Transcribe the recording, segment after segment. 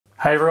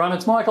Hey everyone,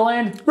 it's Michael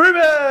and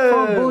Reuben!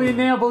 From Bullion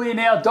Now,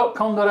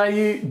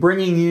 bullionnow.com.au,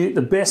 bringing you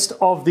the best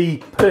of the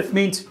Perth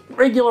Mint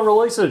regular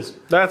releases.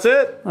 That's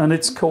it. And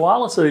it's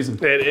koala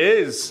season. It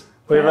is.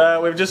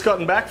 We've just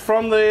gotten back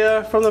from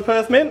the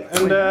Perth Mint,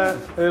 and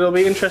it'll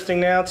be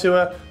interesting now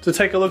to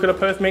take a look at a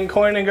Perth Mint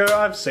coin and go,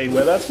 I've seen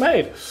where that's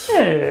made.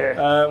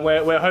 Yeah.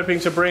 We're hoping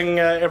to bring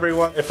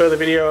everyone a further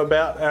video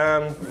about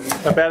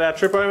our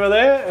trip over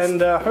there,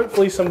 and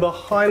hopefully some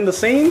behind the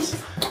scenes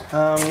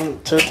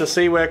to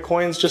see where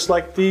coins just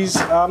like these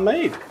are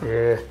made.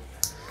 Yeah.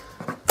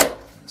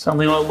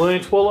 Something I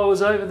learned while I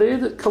was over there,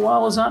 that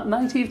koalas aren't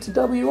native to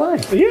WA.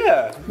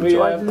 Yeah, which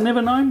I've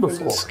never known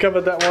before.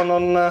 Discovered that one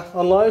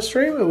on live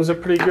stream. It was a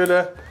pretty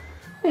good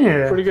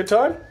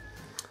time.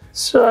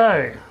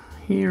 So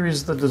here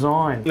is the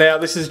design. Now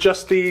this is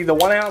just the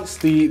 1 ounce.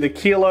 The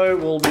kilo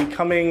will be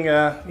coming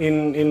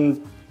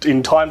in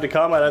time to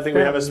come. I don't think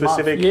we have a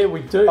specific. Yeah,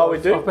 we do. Oh, we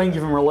do. I've been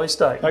given release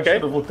date. Okay. I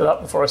should have looked it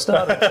up before I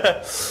started.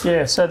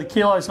 Yeah, so the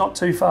kilo's not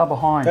too far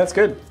behind. That's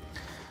good.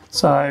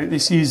 So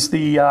this is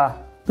the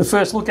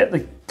first look at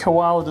the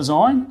koala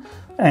design,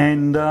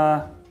 and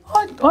I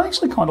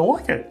actually kind of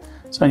like it.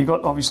 So you've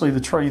got obviously the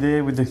tree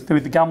there with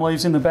the gum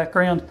leaves in the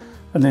background,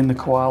 and then the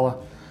koala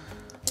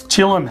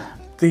chilling.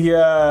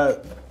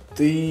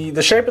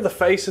 The shape of the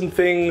face and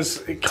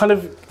things, it kind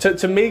of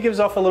to me gives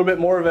off a little bit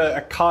more of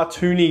a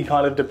cartoony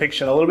kind of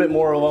depiction, a little bit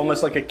more of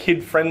almost like a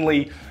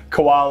kid-friendly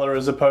koala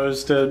as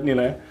opposed to, you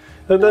know.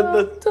 I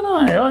don't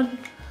know.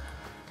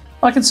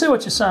 I can see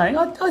what you're saying.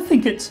 I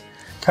think it's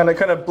kind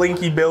of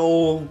blinky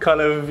bill, kind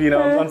of, you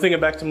know. Yeah. I'm thinking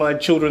back to my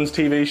children's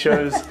TV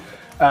shows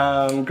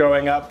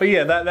growing up. But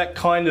yeah, that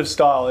kind of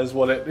style is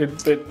what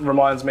it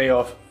reminds me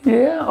of.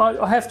 Yeah,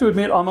 I have to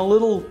admit I'm a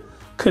little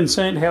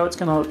concerned how it's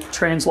going to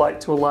translate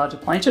to a larger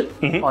planchet,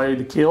 i.e.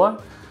 the kilo.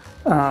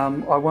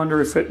 I wonder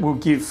if it will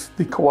give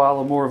the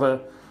koala more of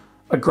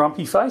a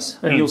grumpy face.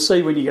 And you'll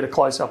see when you get a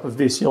close-up of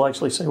this, you'll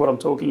actually see what I'm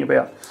talking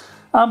about.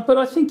 But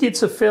I think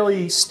it's a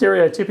fairly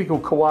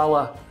stereotypical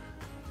koala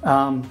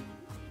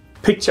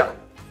picture,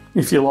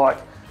 if you like.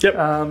 Yep.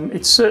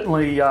 It's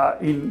certainly,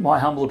 in my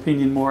humble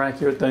opinion, more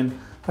accurate than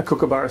a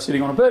kookaburra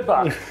sitting on a bird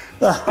bark.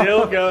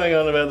 Still going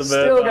on about the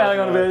bird Still going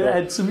on about it. I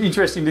had some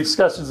interesting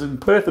discussions in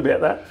Perth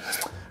about that.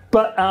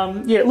 But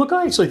yeah, look,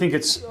 I actually think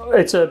it's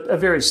a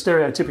very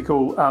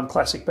stereotypical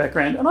classic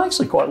background, and I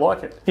actually quite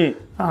like it.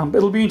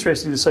 It'll be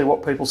interesting to see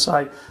what people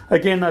say.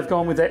 Again, they've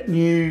gone with that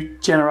new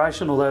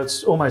generation, although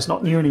it's almost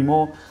not new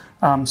anymore,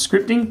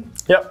 scripting.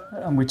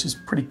 Yep. Which is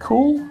pretty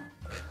cool.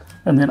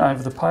 And then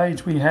over the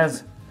page we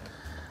have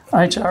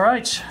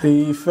HRH.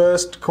 The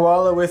first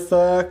koala with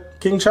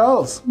King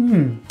Charles.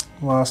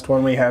 Last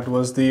one we had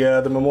was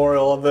the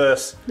memorial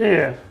verse.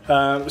 Yeah.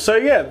 So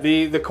yeah,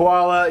 the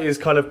koala is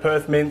kind of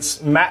Perth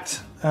Mint's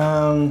matte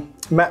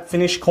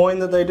finish coin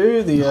that they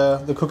do.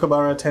 The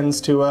kookaburra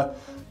tends to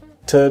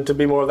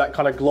be more of that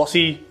kind of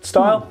glossy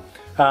style.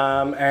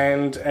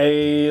 And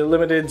a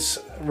limited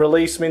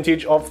release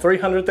mintage of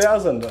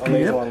 300,000 on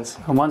these ones.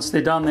 And once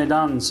they're done, they're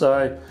done.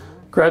 So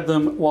grab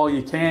them while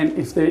you can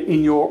if they're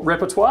in your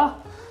repertoire.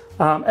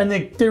 And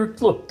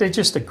they're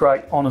just a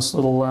great, honest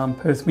little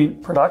Perth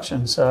Mint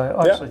production. So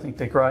I actually think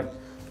they're great.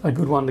 A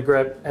good one to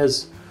grab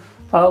as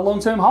a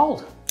long-term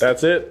hold.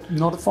 That's it.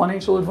 Not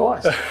financial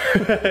advice.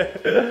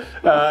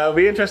 It'll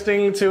be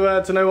interesting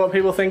to know what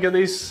people think of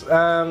these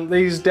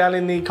down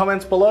in the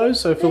comments below.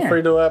 So feel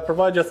free to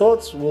provide your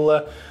thoughts.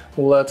 We'll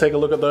take a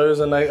look at those,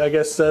 and I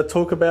guess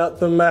talk about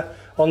them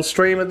on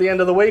stream at the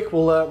end of the week.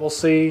 We'll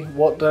see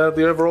what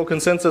the overall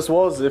consensus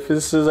was, if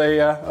this is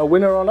a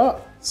winner or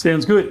not.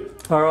 Sounds good.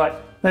 All right,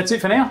 that's it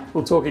for now.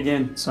 We'll talk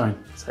again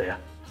soon. See ya.